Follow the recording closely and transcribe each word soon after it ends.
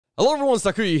Hello everyone,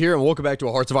 Sakuya here, and welcome back to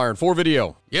a Hearts of Iron 4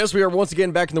 video. Yes, we are once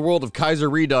again back in the world of Kaiser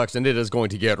Redux, and it is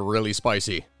going to get really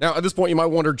spicy. Now, at this point, you might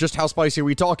wonder, just how spicy are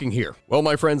we talking here? Well,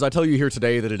 my friends, I tell you here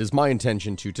today that it is my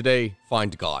intention to today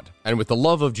find God. And with the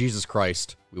love of Jesus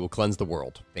Christ, we will cleanse the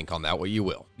world. Think on that what you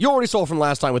will. You already saw from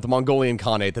last time with the Mongolian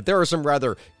Khanate that there are some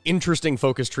rather interesting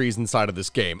focus trees inside of this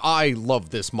game. I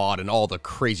love this mod and all the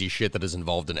crazy shit that is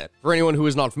involved in it. For anyone who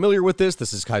is not familiar with this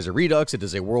is Kaiser Redux. It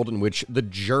is a world in which the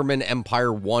German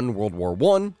Empire won World War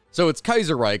I. So it's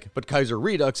Kaiserreich, but Kaiser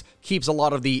Redux keeps a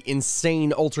lot of the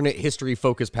insane alternate history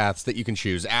focus paths that you can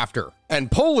choose after. And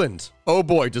Poland! Oh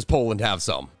boy, does Poland have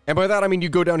some. And by that, I mean you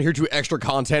go down here to extra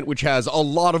content, which has a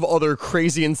lot of other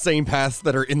crazy, insane paths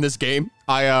that are in this game.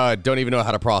 I don't even know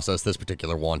how to process this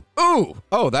particular one. Ooh!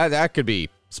 Oh, that could be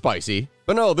spicy.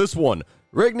 But no, this one.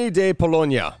 Regni de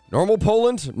Polonia. Normal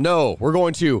Poland? No, we're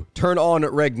going to turn on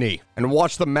Regni and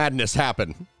watch the madness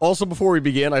happen. Also, before we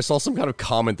begin, I saw some kind of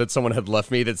comment that someone had left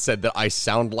me that said that I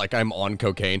sound like I'm on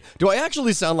cocaine. Do I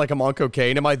actually sound like I'm on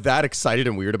cocaine? Am I that excited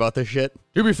and weird about this shit?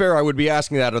 To be fair, I would be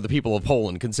asking that of the people of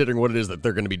Poland, considering what it is that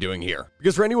they're going to be doing here.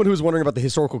 Because for anyone who's wondering about the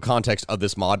historical context of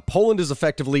this mod, Poland is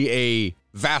effectively a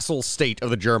vassal state of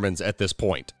the Germans at this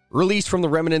point. Released from the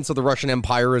remnants of the Russian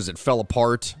Empire as it fell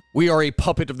apart, we are a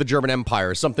puppet of the German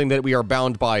Empire, something that we are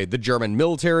bound by the German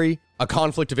military, a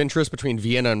conflict of interest between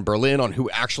Vienna and Berlin on who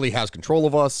actually has control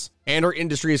of us, and our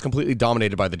industry is completely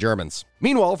dominated by the Germans.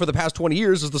 Meanwhile, for the past 20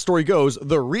 years, as the story goes,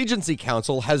 the Regency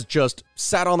Council has just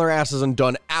sat on their asses and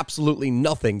done absolutely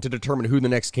nothing to determine who the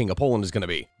next king of Poland is going to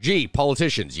be. Gee,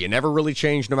 politicians, you never really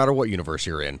change no matter what universe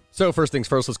you're in. So first things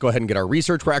first, let's go ahead and get our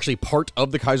research. We're actually part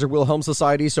of the Kaiser Wilhelm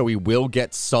Society, so we will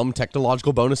get some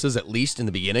technological bonuses, at least in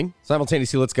the beginning.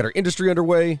 Simultaneously, let's get our industry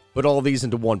underway, put all these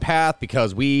into one path,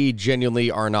 because we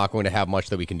genuinely are not going to have much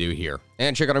that we can do here.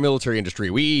 And check out our military industry.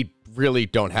 We really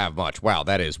don't have much. Wow,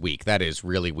 that is weak. That is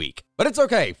really weak. But it's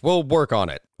okay. We'll work on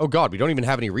it. Oh god, we don't even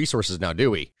have any resources now,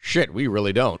 do we? Shit, we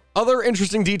really don't. Other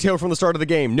interesting detail from the start of the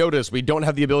game. Notice we don't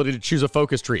have the ability to choose a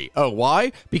focus tree. Oh,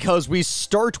 why? Because we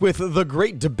start with the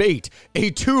Great Debate,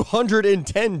 a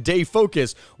 210-day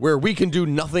focus where we can do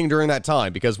nothing during that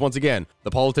time because, once again,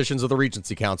 the politicians of the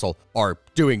Regency Council are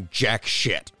doing jack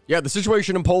shit. Yeah, the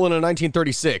situation in Poland in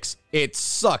 1936, it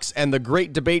sucks, and the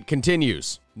Great Debate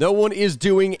continues. No one is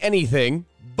doing anything,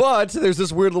 but there's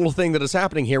this weird little thing that is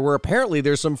happening here where apparently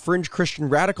there's some fringe Christian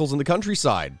radicals in the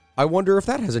countryside. I wonder if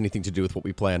that has anything to do with what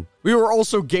we plan. We were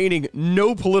also gaining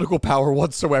no political power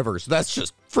whatsoever, so that's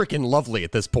just freaking lovely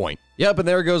at this point. Yep, and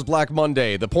there goes Black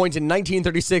Monday, the point in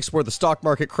 1936 where the stock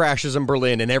market crashes in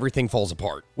Berlin and everything falls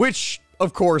apart. Which,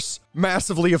 of course,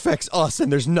 massively affects us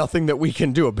and there's nothing that we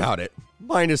can do about it.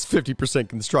 Minus 50%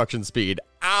 construction speed.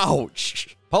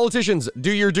 Ouch! Politicians,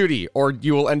 do your duty, or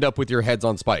you will end up with your heads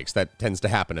on spikes. That tends to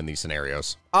happen in these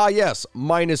scenarios. Ah yes,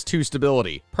 -2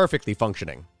 stability. Perfectly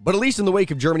functioning. But at least in the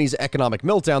wake of Germany's economic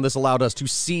meltdown, this allowed us to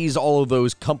seize all of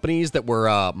those companies that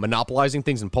were monopolizing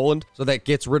things in Poland, so that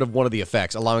gets rid of one of the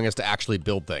effects, allowing us to actually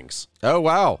build things. Oh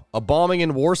wow, a bombing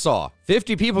in Warsaw.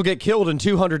 50 people get killed and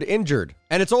 200 injured.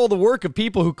 And it's all the work of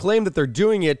people who claim that they're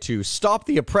doing it to stop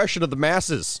the oppression of the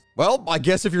masses. Well, I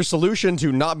guess if your solution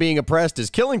to not being oppressed is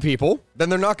killing people, then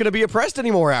they're not going to be oppressed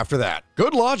anymore after that.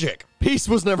 Good logic. Peace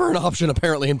was never an option,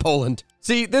 apparently, in Poland.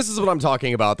 See, this is what I'm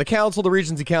talking about. The council, the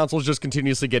Regency Council, is just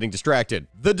continuously getting distracted.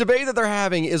 The debate that they're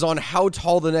having is on how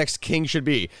tall the next king should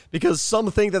be, because some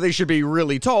think that they should be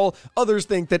really tall, others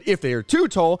think that if they are too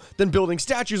tall, then building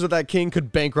statues of that king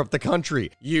could bankrupt the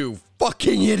country. You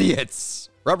fucking idiots!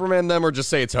 Reprimand them or just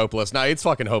say it's hopeless. Nah, it's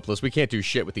fucking hopeless. We can't do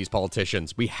shit with these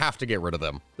politicians. We have to get rid of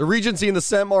them. The Regency and the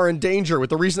Sem are in danger. With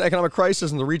the recent economic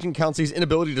crisis and the Regent Council's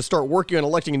inability to start working on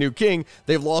electing a new king,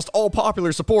 they've lost all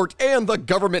popular support and the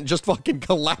government just fucking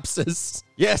collapses.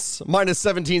 Yes,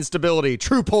 -17 stability.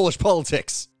 True Polish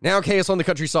politics. Now chaos on the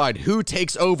countryside. Who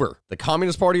takes over? The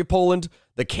Communist Party of Poland?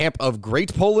 The camp of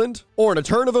Great Poland? Or in a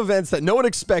turn of events that no one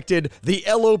expected, the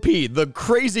LOP, the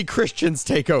crazy Christians,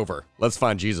 take over? Let's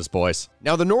find Jesus, boys.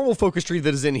 Now, the normal focus tree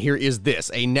that is in here is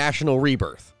this, a national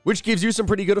rebirth, which gives you some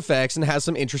pretty good effects and has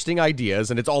some interesting ideas,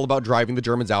 and it's all about driving the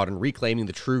Germans out and reclaiming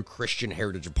the true Christian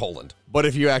heritage of Poland. But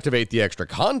if you activate the extra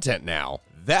content now,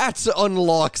 that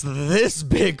unlocks this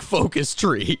big focus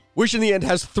tree, which in the end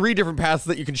has 3 different paths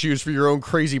that you can choose for your own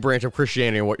crazy branch of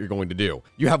Christianity and what you're going to do.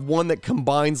 You have one that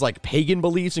combines like pagan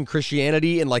beliefs and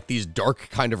Christianity and like these dark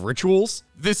kind of rituals.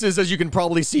 This is, as you can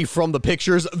probably see from the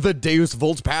pictures, the Deus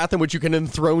Vult path in which you can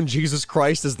enthrone Jesus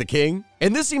Christ as the king.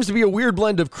 And this seems to be a weird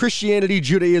blend of Christianity,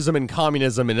 Judaism, and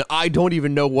communism, and I don't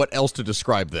even know what else to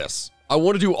describe this. I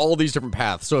want to do all these different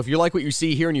paths. So if you like what you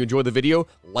see here and you enjoy the video,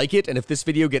 like it. And if this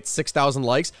video gets 6,000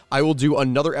 likes, I will do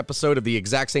another episode of the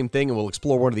exact same thing and we'll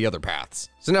explore one of the other paths.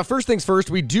 So now first things first,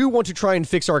 we do want to try and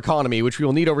fix our economy, which we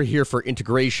will need over here for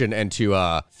integration and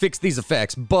to fix these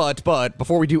effects. But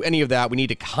before we do any of that, we need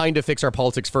to kind of fix our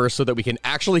politics first so that we can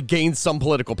actually gain some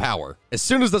political power. As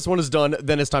soon as this one is done,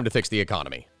 then it's time to fix the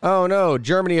economy. Oh no,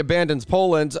 Germany abandons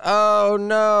Poland. Oh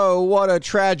no, what a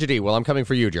tragedy. Well, I'm coming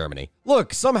for you, Germany.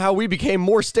 Look, somehow we became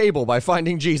more stable by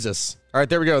finding Jesus. All right,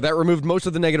 there we go. That removed most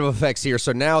of the negative effects here.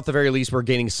 So now, at the very least, we're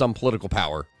gaining some political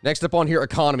power. Next up on here,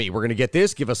 economy. We're going to get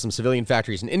this, give us some civilian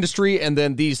factories and industry, and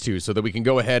then these two so that we can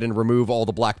go ahead and remove all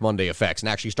the Black Monday effects and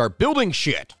actually start building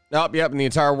shit. Yep, and the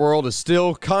entire world is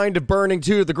still kind of burning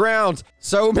to the ground.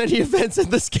 So many events in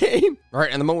this game. All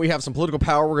right, and the moment we have some political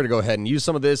power, we're going to go ahead and use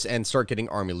some of this and start getting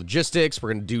army logistics.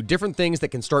 We're going to do different things that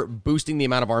can start boosting the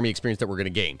amount of army experience that we're going to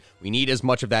gain. We need as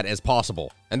much of that as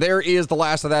possible. And there is the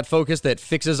last of that focus that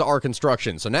fixes our construction.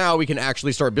 So now we can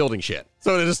actually start building shit.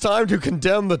 So it is time to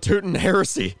condemn the Teuton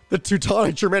heresy. The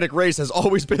Teutonic Germanic race has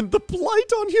always been the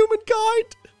blight on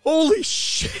humankind. Holy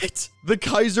shit! The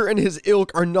Kaiser and his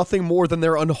ilk are nothing more than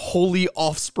their unholy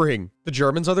offspring. The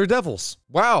Germans are their devils.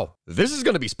 Wow, this is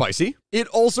gonna be spicy. It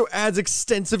also adds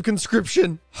extensive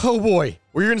conscription. Oh boy.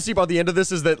 What you're gonna see by the end of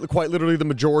this is that quite literally the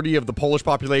majority of the Polish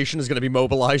population is gonna be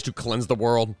mobilized to cleanse the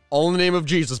world. All in the name of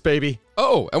Jesus, baby.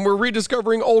 Oh, and we're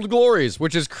rediscovering old glories,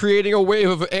 which is creating a wave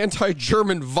of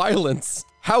anti-German violence.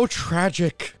 How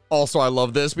tragic. Also, I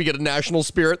love this. We get a national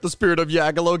spirit, the spirit of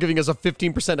Yagalo, giving us a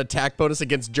 15% attack bonus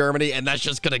against Germany, and that's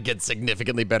just gonna get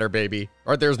significantly better, baby.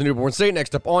 All right, there's the newborn state.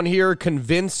 Next up on here,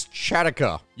 convince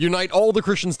Chattica. Unite all the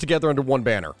Christians together under one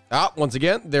banner. Once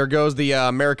again, there goes the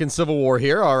American Civil War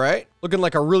here, all right. Looking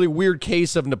like a really weird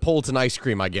case of Neapolitan ice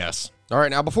cream, I guess. All right,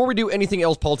 now before we do anything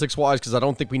else politics-wise, because I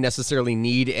don't think we necessarily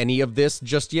need any of this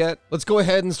just yet, let's go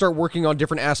ahead and start working on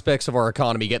different aspects of our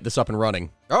economy, get this up and running.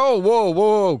 Oh,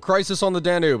 whoa, crisis on the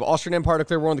Danube. Austrian Empire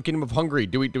declared war on the Kingdom of Hungary.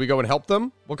 Do we go and help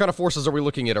them? What kind of forces are we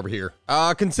looking at over here?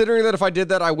 Considering that if I did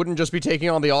that, I wouldn't just be taking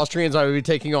on the Austrians, I would be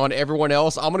taking on everyone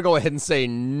else. I'm gonna go ahead and say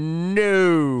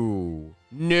no.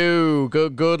 No,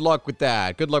 good luck with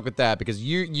that. Good luck with that, because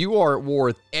you are at war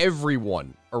with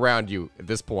everyone around you at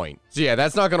this point. So yeah,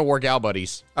 that's not gonna work out,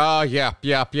 buddies. Yep.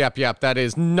 That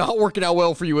is not working out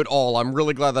well for you at all. I'm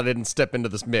really glad that I didn't step into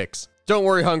this mix. Don't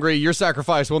worry, Hungary, your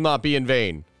sacrifice will not be in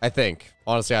vain, I think.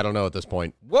 Honestly, I don't know at this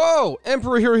point. Whoa,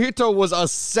 Emperor Hirohito was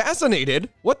assassinated?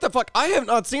 What the fuck? I have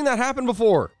not seen that happen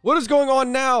before. What is going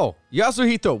on now?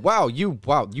 Yasuhito, wow,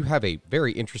 you have a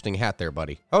very interesting hat there,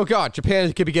 buddy. Oh god,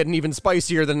 Japan could be getting even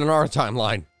spicier than in our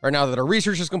timeline. Right now that our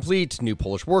research is complete, new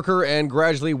Polish worker, and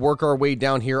gradually work our way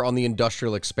down here on the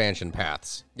industrial expansion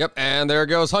paths. Yep, and there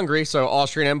goes Hungary, so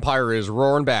Austrian Empire is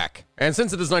roaring back. And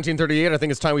since it is 1938, I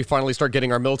think it's time we finally start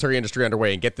getting our military industry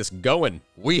underway and get this going.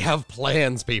 We have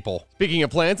plans, people. Speaking of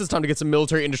plans, it's time to get some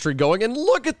military industry going, and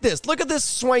look at this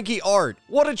swanky art.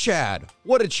 What a Chad,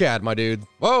 my dude.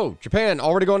 Whoa, Japan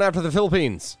already going after the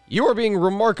Philippines. You are being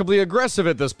remarkably aggressive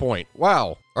at this point.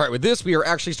 Wow. All right, with this, we are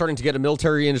actually starting to get a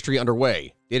military industry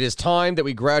underway. It is time that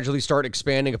we gradually start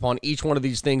expanding upon each one of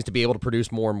these things to be able to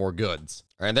produce more and more goods.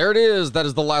 All right, there it is. That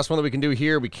is the last one that we can do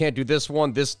here. We can't do this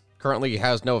one. This currently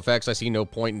has no effects. I see no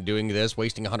point in doing this,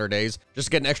 wasting 100 days just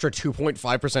to get an extra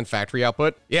 2.5% factory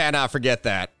output. Yeah, nah, forget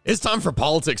that. It's time for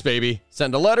politics, baby.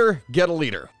 Send a letter, get a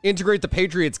leader. Integrate the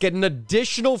Patriots, get an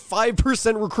additional 5%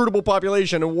 recruitable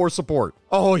population and war support.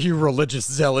 Oh, you religious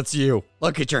zealots, you.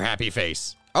 Look at your happy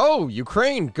face. Oh,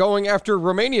 Ukraine going after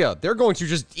Romania. They're going to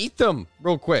just eat them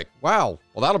real quick. Wow.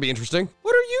 Well, that'll be interesting.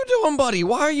 What are you doing, buddy?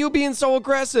 Why are you being so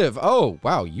aggressive? Oh,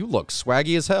 wow. You look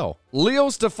swaggy as hell. Leo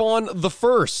Stefan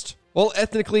I. Well,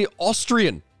 ethnically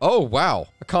Austrian. Oh, wow.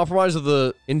 A compromise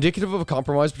indicative of a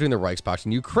compromise between the Reichspakt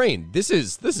and Ukraine. This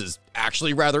is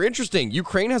actually rather interesting.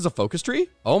 Ukraine has a focus tree?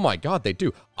 Oh my god, they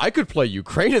do. I could play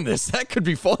Ukraine in this. That could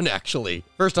be fun, actually.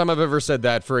 First time I've ever said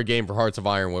that for a game for Hearts of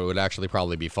Iron would actually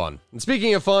probably be fun. And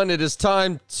speaking of fun, it is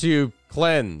time to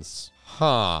cleanse.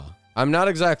 I'm not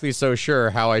exactly so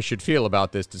sure how I should feel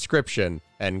about this description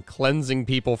and cleansing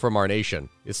people from our nation.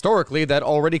 Historically, that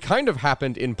already kind of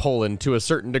happened in Poland to a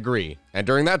certain degree. And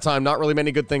during that time, not really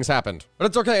many good things happened. But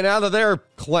it's okay, now that they're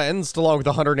cleansed, along with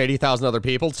 180,000 other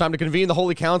people, it's time to convene the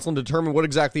Holy Council and determine what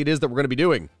exactly it is that we're going to be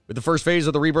doing. With the first phase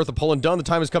of the rebirth of Poland done, the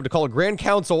time has come to call a Grand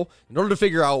Council in order to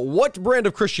figure out what brand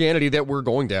of Christianity that we're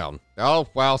going down. Oh,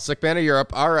 wow, sick man of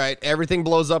Europe. All right, everything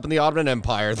blows up in the Ottoman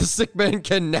Empire. The sick man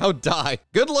can now die.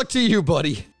 Good luck to you,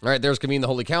 buddy. All right, there's convene the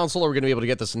Holy Council. Are we going to be able to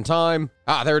get this in time?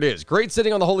 There it is. Great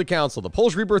sitting on the Holy Council. The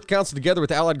Polish Rebirth Council, together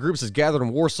with allied groups, has gathered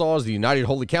in Warsaw as the United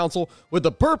Holy Council with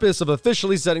the purpose of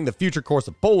officially setting the future course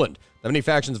of Poland. The many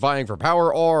factions vying for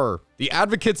power are the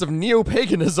advocates of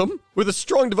neo-paganism with a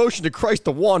strong devotion to Christ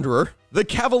the Wanderer, the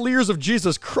Cavaliers of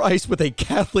Jesus Christ with a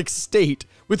Catholic state,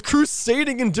 with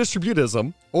crusading and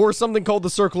distributism, or something called the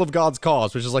Circle of God's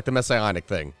Cause, which is like the Messianic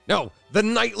thing. No, the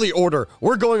Knightly Order.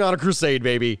 We're going on a crusade,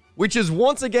 baby, which is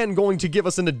once again going to give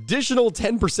us an additional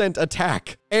 10%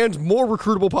 attack and more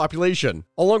recruitable population,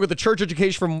 along with the church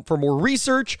education for more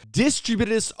research,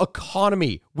 distributist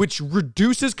economy, which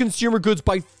reduces consumer goods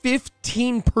by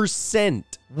 15%.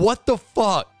 What the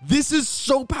fuck? This is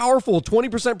so powerful.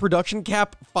 20% production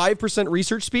cap, 5%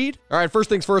 research speed. All right, first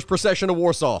things first, procession to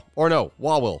Warsaw. Or no,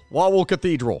 Wawel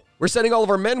Cathedral. We're sending all of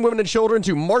our men, women, and children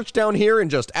to march down here and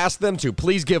just ask them to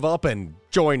please give up and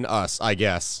join us, I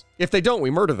guess. If they don't, we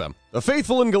murder them. The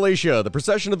faithful in Galatia. The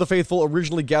procession of the faithful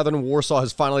originally gathered in Warsaw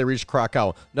has finally reached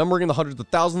Krakow. Numbering in the hundreds of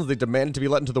thousands, they demanded to be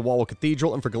let into the Wawel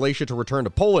Cathedral and for Galatia to return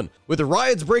to Poland. With the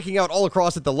riots breaking out all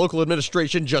across it, the local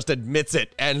administration just admits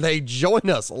it, and they join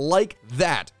us like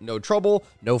that. No trouble,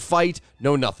 no fight,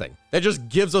 no nothing. That just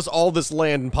gives us all this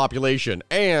land and population,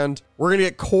 and we're gonna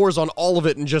get cores on all of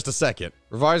it in just a second.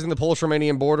 Revising the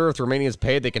Polish-Romanian border. If the Romanians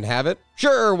pay, they can have it.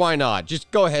 Sure, why not?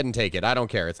 Just go ahead and take it. I don't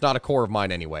care. It's not a core of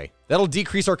mine anyway. That'll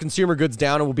decrease our consumer goods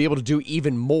down and we'll be able to do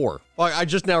even more. I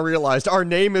just now realized our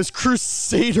name is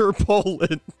Crusader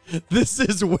Poland. This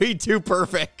is way too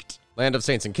perfect. Land of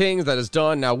Saints and Kings, that is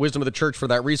done. Now Wisdom of the Church for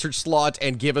that research slot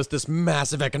and give us this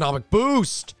massive economic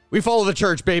boost. We follow the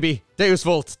church, baby. Deus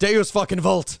Volt. Deus fucking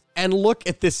Volt. And look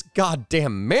at this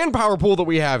goddamn manpower pool that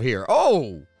we have here.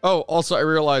 Oh, also I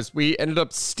realized we ended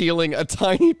up stealing a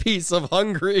tiny piece of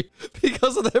Hungary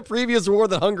because of that previous war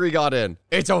that Hungary got in.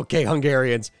 It's okay,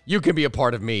 Hungarians. You can be a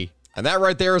part of me. And that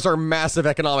right there is our massive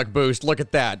economic boost. Look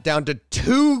at that, down to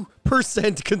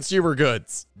 2% consumer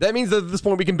goods. That means that at this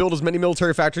point we can build as many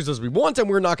military factories as we want and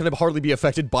we're not going to hardly be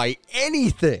affected by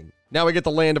anything. Now we get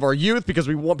the land of our youth because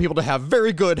we want people to have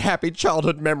very good, happy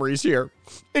childhood memories here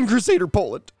in Crusader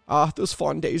Poland. Ah, those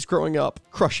fond days growing up.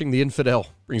 Crushing the infidel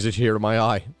brings a tear to my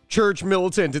eye. Church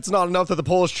militant. It's not enough that the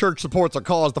Polish church supports our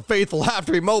cause. The faithful have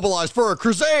to be mobilized for a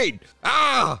crusade.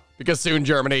 Because soon,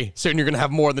 Germany, soon you're going to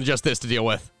have more than just this to deal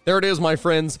with. There it is, my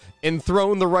friends.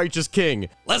 Enthrone the righteous king.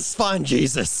 Let's find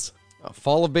Jesus.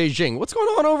 Fall of Beijing. What's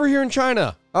going on over here in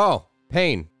China? Oh,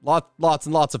 pain. Lots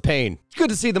and lots of pain. It's good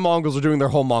to see the Mongols are doing their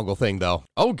whole Mongol thing, though.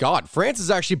 Oh, God. France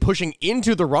is actually pushing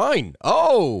into the Rhine.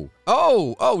 Oh,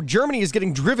 Germany is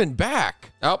getting driven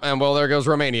back. Oh, and well, there goes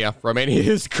Romania. Romania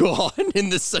is gone in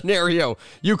this scenario.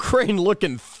 Ukraine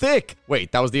looking thick.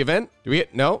 Wait, that was the event? Do we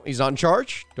hit? No, he's not in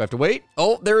charge. Do I have to wait?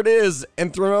 Oh, there it is.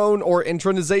 Enthrone or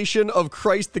entronization of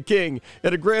Christ the King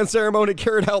at a grand ceremony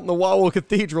carried out in the Wawel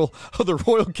Cathedral of the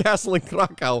Royal Castle in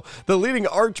Krakow. The leading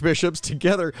archbishops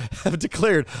together have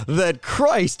declared that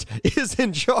Christ is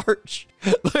in charge.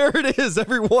 There it is,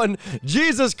 everyone.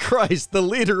 Jesus Christ, the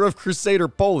leader of Crusader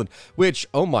Poland, which,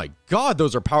 oh my God,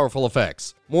 those are powerful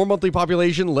effects. More monthly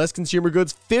population, less consumer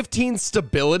goods, 15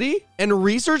 stability, and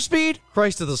research speed?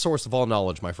 Christ is the source of all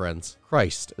knowledge, my friends.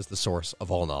 Christ is the source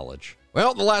of all knowledge.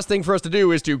 Well, the last thing for us to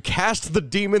do is to cast the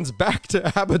demons back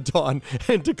to Abaddon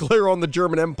and declare on the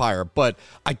German Empire, but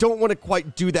I don't want to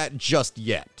quite do that just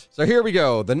yet. So here we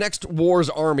go. The next war's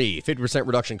army, 50%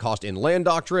 reduction cost in land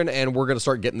doctrine, and we're going to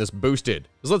start getting this boosted.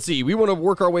 So let's see, we want to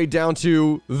work our way down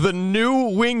to the new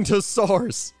winged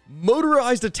hussars.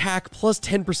 Motorized attack plus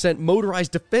 10%,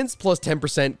 motorized defense plus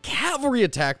 10%, cavalry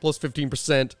attack plus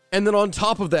 15%, and then on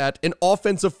top of that, an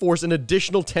offensive force, an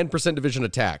additional 10% division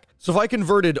attack. So if I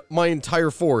converted my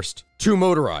entire force to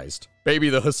motorized, baby,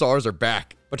 the hussars are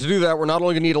back. But to do that, we're not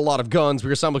only going to need a lot of guns,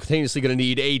 we're simultaneously going to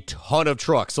need a ton of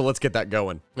trucks. So let's get that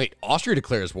going. Wait, Austria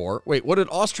declares war. Wait, what did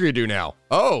Austria do now?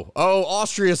 Oh,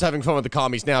 Austria's having fun with the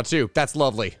commies now too. That's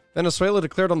lovely. Venezuela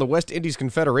declared on the West Indies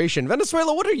Confederation.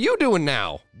 Venezuela, what are you doing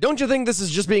now? Don't you think this is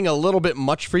just being a little bit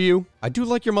much for you? I do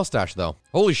like your mustache though.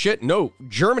 Holy shit, no.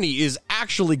 Germany is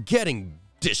actually getting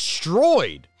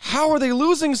destroyed. How are they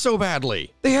losing so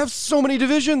badly? They have so many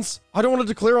divisions. I don't want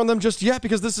to declare on them just yet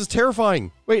because this is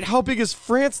terrifying. Wait, how big is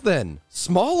France then?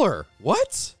 Smaller.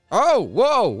 What? Oh,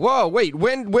 whoa, wait,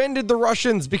 when did the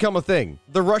Russians become a thing?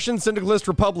 The Russian Syndicalist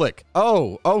Republic.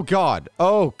 Oh God,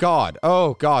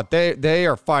 they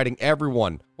are fighting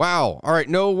everyone. Wow, all right,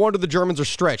 no wonder the Germans are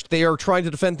stretched. They are trying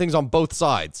to defend things on both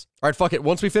sides. All right, fuck it,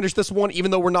 once we finish this one,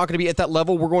 even though we're not gonna be at that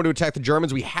level, we're going to attack the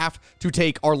Germans. We have to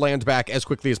take our land back as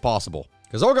quickly as possible.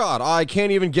 Because, oh God, I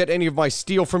can't even get any of my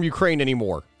steel from Ukraine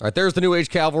anymore. All right, there's the New Age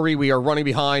Cavalry. We are running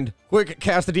behind. Quick,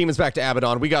 cast the demons back to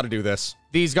Abaddon. We got to do this.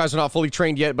 These guys are not fully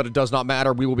trained yet, but it does not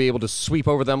matter. We will be able to sweep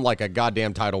over them like a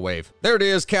goddamn tidal wave. There it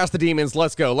is. Cast the demons.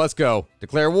 Let's go. Let's go.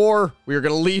 Declare war. We are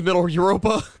going to leave Middle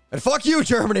Europa. And fuck you,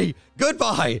 Germany.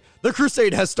 Goodbye. The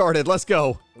crusade has started. Let's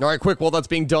go. All right, quick, while that's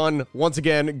being done, once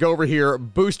again, go over here,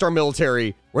 boost our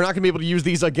military. We're not going to be able to use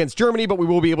these against Germany, but we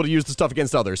will be able to use the stuff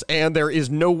against others. And there is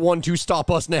no one to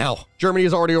stop us now. Germany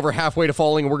is already over halfway to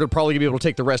falling, and we're probably going to be able to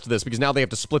take the rest of this because now they have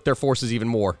to split their forces even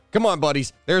more. Come on,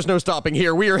 buddies. There's no stopping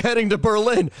here. We are heading to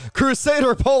Berlin.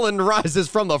 Crusader Poland rises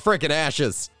from the frickin'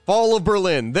 ashes. Fall of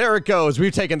Berlin. There it goes.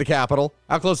 We've taken the capital.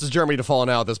 How close is Germany to falling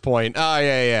out at this point? Oh,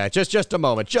 yeah. Just a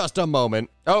moment. Just a moment.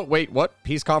 Oh, wait, what?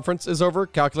 Peace conference is over?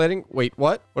 Calculating? Wait,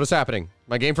 what? What is happening?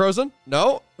 My game frozen?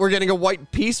 No? We're getting a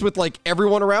white peace with, like,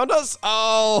 everyone around us?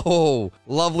 Oh,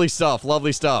 lovely stuff.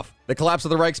 Lovely stuff. The collapse of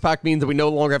the Reichspakt means that we no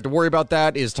longer have to worry about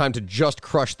that. It is time to just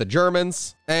crush the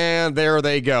Germans. And there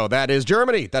they go. That is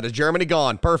Germany. That is Germany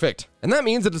gone. Perfect. And that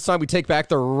means that it's time we take back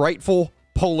the rightful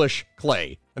Polish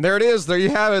clay. And there it is. There you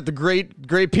have it. The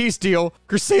great peace deal.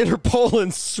 Crusader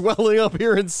Poland swelling up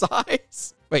here in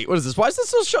size. Wait, what is this? Why is this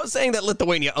still saying that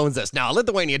Lithuania owns this? No,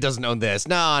 Lithuania doesn't own this.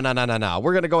 No.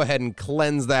 We're going to go ahead and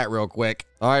cleanse that real quick.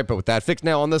 All right, but with that fixed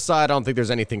now on this side, I don't think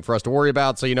there's anything for us to worry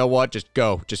about. So you know what? Just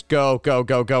go. Just go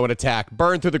and attack.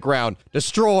 Burn through the ground.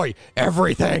 Destroy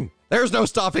everything. There's no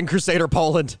stopping Crusader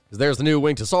Poland. There's the new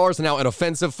wing to SARS, now an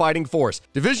offensive fighting force.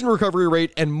 Division recovery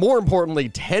rate, and more importantly,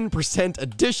 10%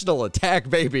 additional attack,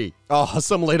 baby. Oh,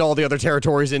 assimilate all the other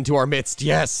territories into our midst,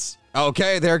 yes.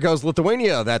 Okay, there goes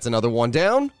Lithuania. That's another one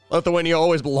down. Lithuania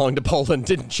always belonged to Poland,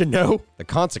 didn't you know? The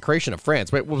consecration of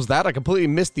France. Wait, what was that? I completely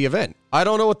missed the event. I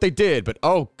don't know what they did, but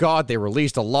oh god, they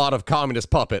released a lot of communist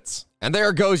puppets. And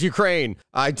there goes Ukraine.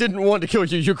 I didn't want to kill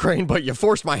you, Ukraine, but you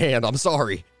forced my hand. I'm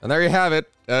sorry. And there you have it.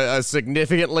 A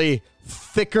significantly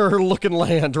thicker looking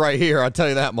land right here, I'll tell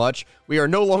you that much. We are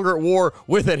no longer at war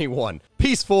with anyone.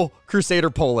 Peaceful Crusader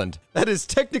Poland. That is,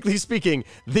 technically speaking,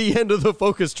 the end of the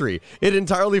focus tree. It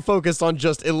entirely focused on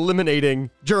just eliminating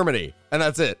Germany. And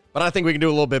that's it. But I think we can do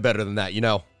a little bit better than that, you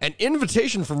know. An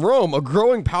invitation from Rome, a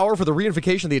growing power for the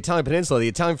reunification of the Italian peninsula. The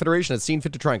Italian Federation has seen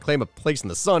fit to try and claim a place in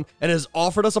the sun and has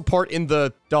offered us a part in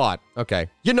the dot. Okay.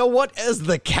 You know what? As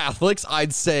the Catholics,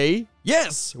 I'd say,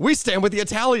 yes, we stand with the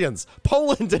Italians.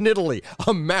 Poland and Italy.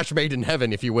 A match made in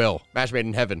heaven, if you will. Match made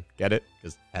in heaven. Get it?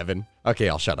 Because heaven. Okay,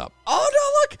 I'll shut up. Oh,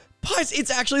 no, look. Pies,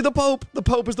 it's actually the Pope. The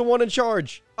Pope is the one in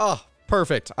charge. Oh.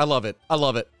 Perfect. I love it. I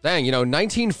love it. Dang, you know,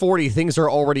 1940, things are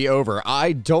already over.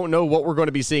 I don't know what we're going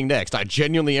to be seeing next. I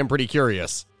genuinely am pretty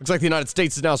curious. Looks like the United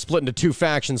States is now split into two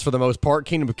factions for the most part.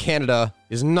 Kingdom of Canada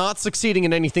is not succeeding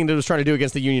in anything that it was trying to do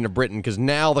against the Union of Britain because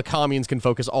now the communes can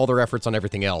focus all their efforts on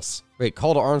everything else. Wait,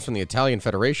 call to arms from the Italian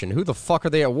Federation. Who the fuck are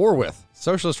they at war with?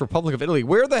 Socialist Republic of Italy.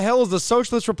 Where the hell is the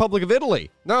Socialist Republic of Italy?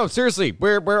 No, seriously,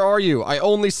 where are you? I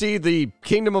only see the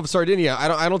Kingdom of Sardinia.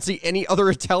 I don't see any other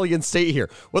Italian state here.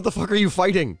 What the fuck are you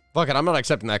fighting? Fuck it, I'm not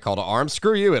accepting that call to arms.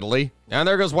 Screw you, Italy. And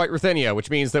there goes White Ruthenia, which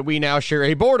means that we now share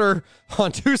a border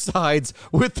on two sides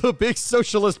with the big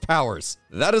socialist powers.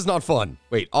 That is not fun.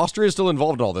 Wait, Austria is still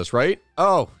involved in all this, right?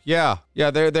 Oh, yeah.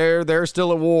 Yeah, they're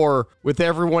still at war with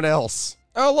everyone else.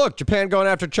 Oh, look, Japan going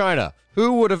after China.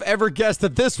 Who would have ever guessed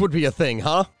that this would be a thing,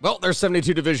 huh? Well, there's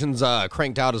 72 divisions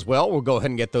cranked out as well. We'll go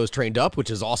ahead and get those trained up, which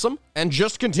is awesome. And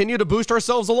just continue to boost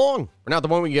ourselves along. We're now at the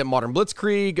point we can get modern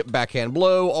blitzkrieg, backhand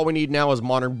blow. All we need now is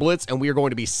modern blitz, and we are going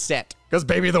to be set. Because,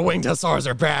 baby, the winged hussars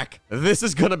are back. This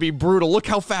is going to be brutal. Look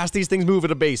how fast these things move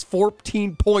at a base.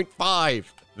 14.5.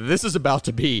 This is about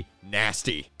to be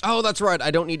nasty. Oh, that's right.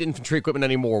 I don't need infantry equipment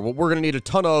anymore. What we're going to need a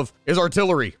ton of is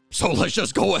artillery. So let's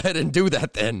just go ahead and do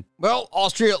that then. Well,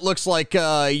 Austria, it looks like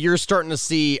you're starting to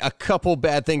see a couple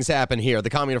bad things happen here. The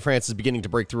Commune of France is beginning to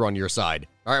break through on your side.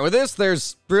 All right, with this,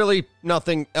 there's really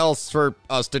nothing else for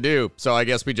us to do. So I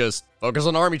guess we just focus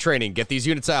on army training, get these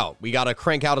units out. We got to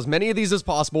crank out as many of these as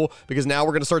possible because now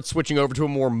we're going to start switching over to a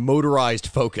more motorized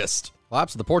focused.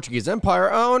 Collapse of the Portuguese Empire.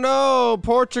 Oh no,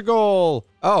 Portugal.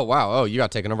 Oh wow, oh, you got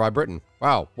taken over by Britain.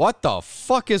 Wow, what the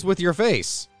fuck is with your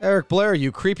face? Eric Blair, you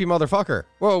creepy motherfucker.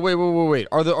 Whoa, wait.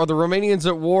 Are the Romanians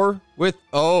at war with,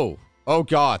 oh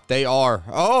god, they are.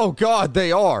 Oh god,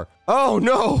 they are. Oh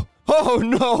no,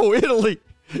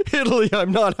 Italy,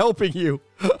 I'm not helping you.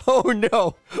 Oh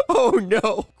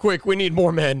no. Quick, we need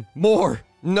more men, more.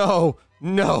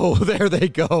 No, there they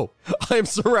go. I am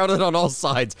surrounded on all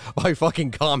sides by fucking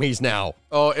commies now.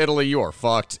 Oh, Italy, you are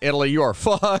fucked. Italy, you are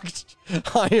fucked.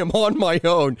 I am on my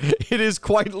own. It is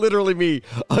quite literally me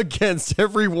against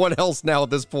everyone else now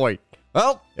at this point.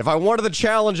 Well, if I wanted the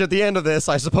challenge at the end of this,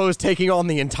 I suppose taking on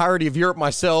the entirety of Europe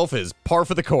myself is par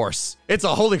for the course. It's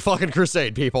a holy fucking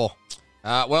crusade, people.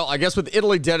 Well, I guess with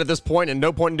Italy dead at this point and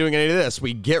no point in doing any of this,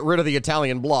 we get rid of the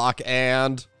Italian bloc,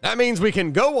 and that means we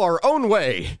can go our own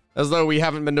way. As though we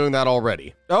haven't been doing that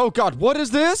already. Oh God, what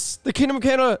is this? The Kingdom of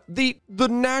Canada, the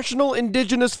National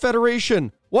Indigenous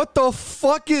Federation. What the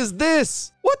fuck is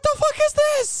this? What the fuck is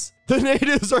this? The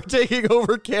natives are taking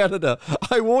over Canada.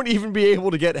 I won't even be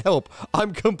able to get help.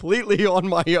 I'm completely on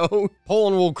my own.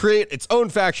 Poland will create its own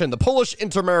faction, the Polish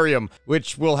Intermarium,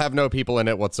 which will have no people in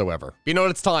it whatsoever. You know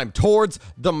what? It's time. Towards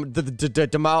the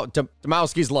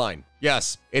Domowski's line.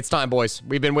 Yes, it's time, boys.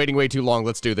 We've been waiting way too long.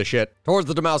 Let's do this shit. Towards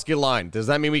the Domowski line. Does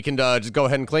that mean we can just go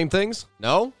ahead and claim things?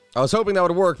 No? I was hoping that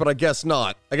would work, but I guess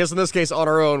not. I guess in this case, on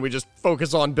our own, we just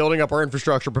focus on building up our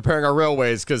infrastructure, preparing our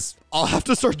railways, because I'll have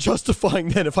to start justifying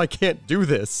then if I can't do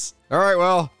this. All right,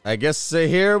 well, I guess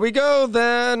here we go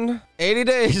then. 80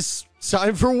 days.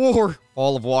 Time for war.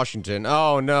 All of Washington.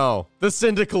 Oh, no. The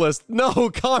syndicalist.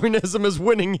 No, communism is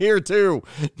winning here, too.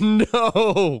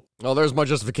 No. Well, there's my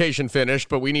justification finished,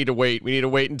 but we need to wait. We need to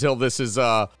wait until this is,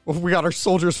 we got our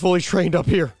soldiers fully trained up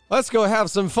here. Let's go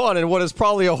have some fun in what is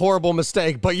probably a horrible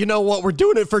mistake, but you know what? We're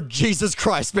doing it for Jesus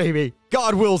Christ, baby.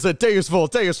 God wills it. Deus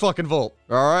Volt. Deus fucking Volt.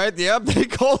 All right. Yep. They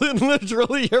call in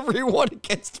literally everyone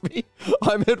against me.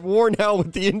 I'm at war now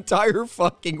with the entire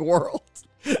fucking world.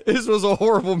 This was a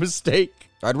horrible mistake.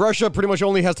 All right, Russia pretty much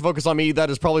only has to focus on me.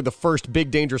 That is probably the first big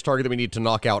dangerous target that we need to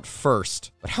knock out first.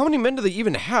 But how many men do they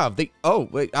even have? Oh,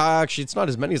 wait, actually, it's not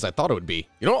as many as I thought it would be.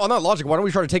 You know, on that logic, why don't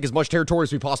we try to take as much territory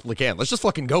as we possibly can? Let's just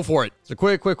fucking go for it. So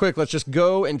quick. Let's just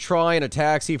go and try and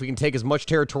attack, see if we can take as much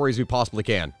territory as we possibly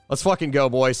can. Let's fucking go,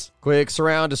 boys. Quick,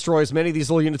 surround, destroy as many of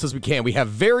these little units as we can. We have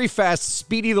very fast,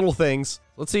 speedy little things.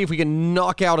 Let's see if we can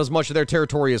knock out as much of their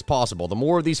territory as possible. The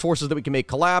more of these forces that we can make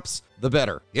collapse, the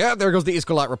better. Yeah, there goes the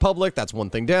Iskolat Republic. That's one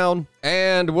thing down.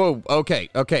 And whoa, okay.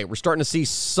 We're starting to see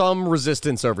some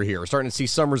resistance over here. We're starting to see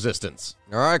some resistance.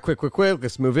 All right, quick.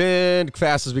 Let's move in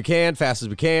fast as we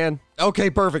can. Okay,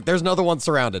 perfect. There's another one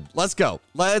surrounded. Let's go.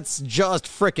 Let's just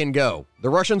frickin' go. The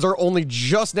Russians are only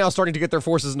just now starting to get their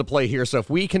forces into play here, so if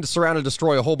we can surround and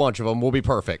destroy a whole bunch of them, we'll be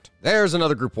perfect. There's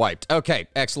another group wiped. Okay,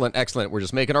 excellent. We're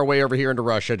just making our way over here into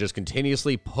Russia. Just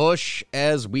continuously push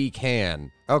as we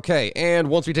can. Okay, and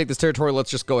once we take this territory,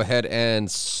 let's just go ahead and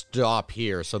stop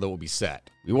here so that we'll be set.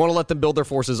 We want to let them build their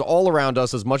forces all around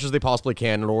us as much as they possibly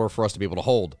can in order for us to be able to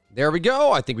hold. There we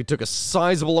go. I think we took a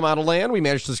sizable amount of land. We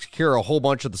managed to secure a whole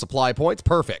bunch of the supply points.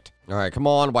 Perfect. All right, come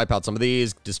on. Wipe out some of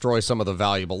these. Destroy some of the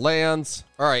valuable lands.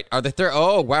 All right, are they there?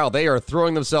 Oh, wow. They are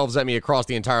throwing themselves at me across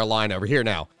the entire line over here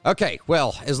now. Okay,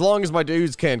 well, as long as my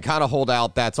dudes can kind of hold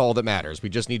out, that's all that matters. We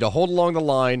just need to hold along the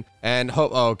line and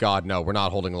hope. Oh, God, no, we're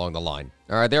not holding along the line.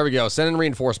 All right, there we go. Send in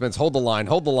reinforcements. Hold the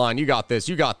line. You got this.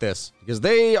 Because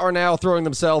they are now throwing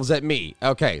themselves at me.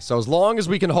 Okay, so as long as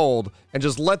we can hold and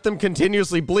just let them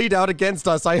continuously bleed out against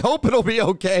us, I hope it'll be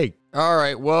okay. All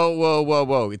right,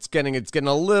 whoa. It's getting a little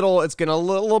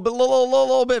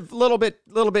bit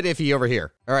iffy over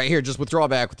here. All right, here, just withdraw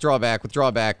back.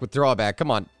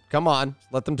 Come on.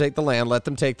 Let them take the land. Let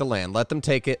them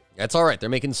take it. That's all right. They're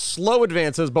making slow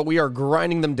advances, but we are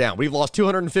grinding them down. We've lost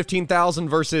 215,000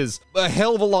 versus a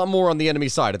hell of a lot more on the enemy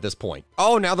side at this point.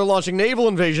 Oh, now they're launching naval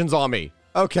invasions on me.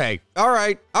 Okay. All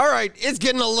right. It's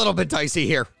getting a little bit dicey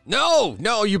here. No,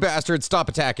 you bastards. Stop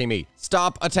attacking me.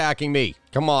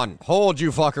 Come on. Hold,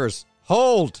 you fuckers.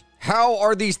 Hold. How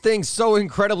are these things so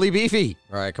incredibly beefy?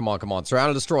 All right, come on. Surround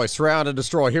and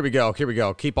destroy. Here we go.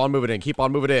 Keep on moving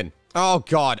in. Oh,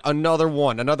 God. Another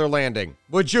one. Another landing.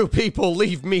 Would you people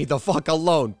leave me the fuck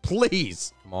alone,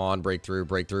 please? Come on, break through.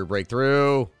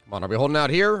 Come on, are we holding out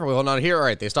here? All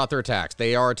right, they stopped their attacks.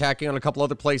 They are attacking on a couple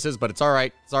other places, but it's all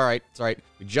right.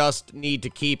 We just need to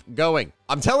keep going.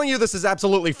 I'm telling you, this is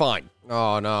absolutely fine.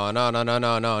 Oh, no.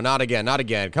 Not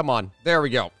again. Come on. There we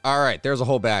go. All right, there's a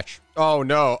whole batch. Oh,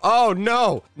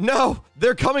 no.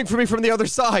 They're coming for me from the other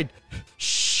side.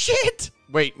 Shit.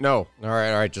 Wait, no. All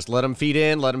right. Just let them feed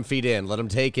in. Let them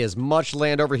take as much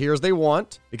land over here as they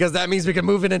want, because that means we can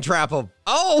move in and trap them.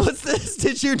 Oh, what's this?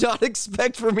 Did you not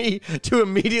expect for me to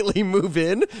immediately move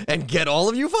in and get all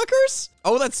of you fuckers?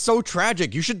 Oh, that's so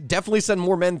tragic. You should definitely send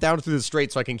more men down through the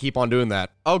strait so I can keep on doing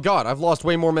that. Oh, God, I've lost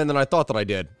way more men than I thought that I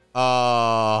did.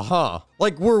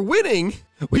 Like, we're winning.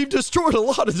 We've destroyed a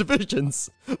lot of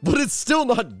divisions, but it's still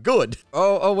not good.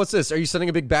 Oh, what's this? Are you sending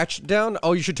a big batch down?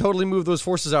 Oh, you should totally move those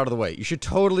forces out of the way. You should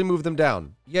totally move them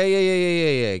down.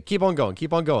 Yeah. Keep on going.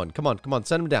 Come on.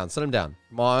 Send them down.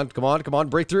 Come on.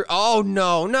 Break through. Oh,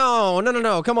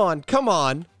 no. Come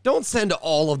on. Don't send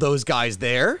all of those guys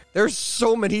there. There's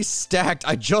so many stacked.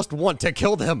 I just want to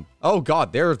kill them. Oh,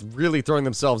 God, they're really throwing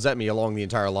themselves at me along the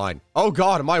entire line. Oh,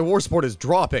 God, my war support is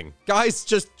dropping. Guys,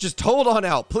 just hold on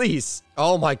out, please.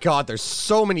 Oh my god, there's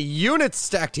so many units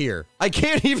stacked here. I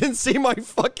can't even see my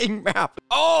fucking map.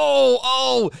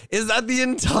 Oh, is that the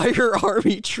entire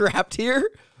army trapped here?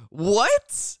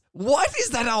 What? What is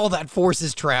that? All that force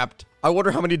is trapped. I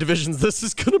wonder how many divisions this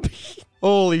is gonna be.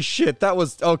 Holy shit, that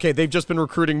was, okay, they've just been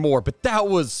recruiting more, but that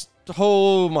was,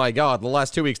 oh my god, the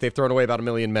last 2 weeks they've thrown away about 1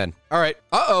 million men. All right,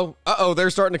 they're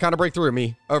starting to kind of break through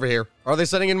me over here. Are they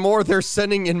sending in more? They're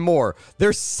sending in more.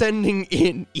 They're sending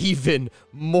in even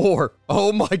more.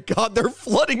 Oh my god, they're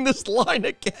flooding this line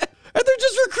again. And they're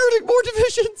just recruiting more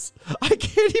divisions. I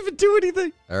can't even do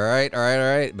anything. All right.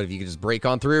 But if you could just break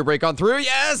on through.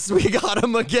 Yes, we got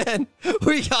him again.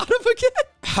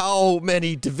 How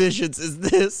many divisions is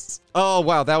this? Oh,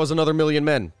 wow. That was another 1 million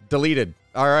men. Deleted.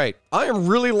 All right. I am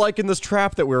really liking this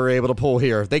trap that we were able to pull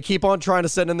here. They keep on trying to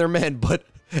send in their men,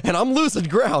 and I'm losing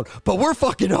ground, but we're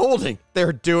fucking holding.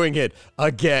 They're doing it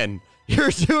again.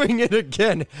 You're doing it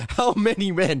again. How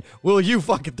many men will you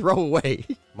fucking throw away?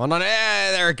 Come on,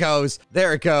 there it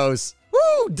goes.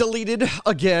 Woo, deleted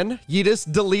again.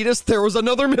 Yeetus, delete us. There was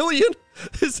another 1 million.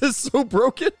 This is so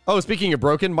broken. Oh, speaking of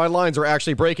broken, my lines are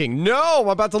actually breaking. No, I'm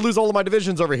about to lose all of my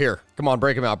divisions over here. Come on,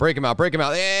 break them out.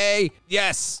 Hey,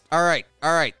 yes. All right.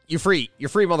 You're free,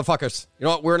 motherfuckers. You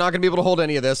know what? We're not gonna be able to hold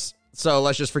any of this. So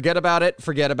let's just forget about it.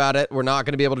 We're not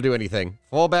going to be able to do anything.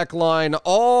 Fallback line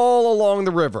all along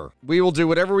the river. We will do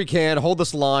whatever we can. Hold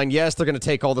this line. Yes, they're going to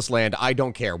take all this land. I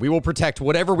don't care. We will protect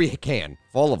whatever we can.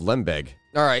 Fall of Lemberg.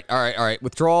 All right.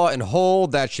 Withdraw and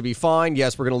hold. That should be fine.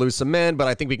 Yes, we're going to lose some men, but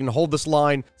I think we can hold this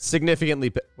line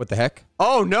significantly. What the heck?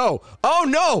 Oh, no. I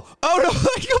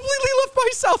completely left my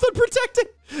south unprotected.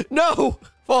 No.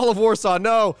 Fall of Warsaw.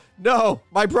 No.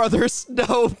 My brothers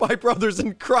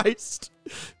in Christ.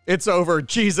 It's over.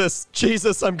 Jesus,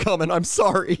 I'm coming. I'm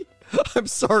sorry.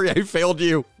 I failed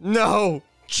you. No,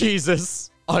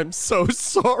 Jesus, I'm so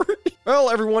sorry.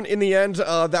 Well, everyone, in the end,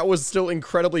 that was still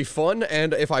incredibly fun,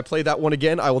 and if I play that one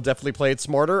again, I will definitely play it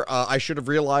smarter. I should have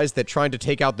realized that trying to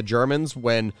take out the Germans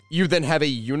when you then have a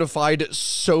unified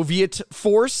Soviet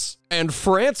force and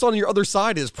France on your other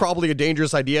side is probably a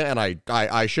dangerous idea, and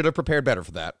I should have prepared better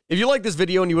for that. If you like this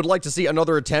video and you would like to see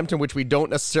another attempt in which we don't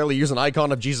necessarily use an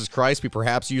icon of Jesus Christ, we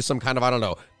perhaps use some kind of, I don't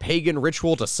know, pagan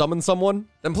ritual to summon someone,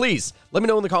 then please let me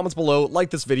know in the comments below. Like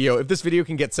this video. If this video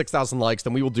can get 6,000 likes,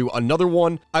 then we will do another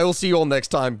one. I will see you all next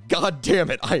time. God damn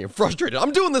it, I am frustrated.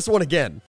 I'm doing this one again.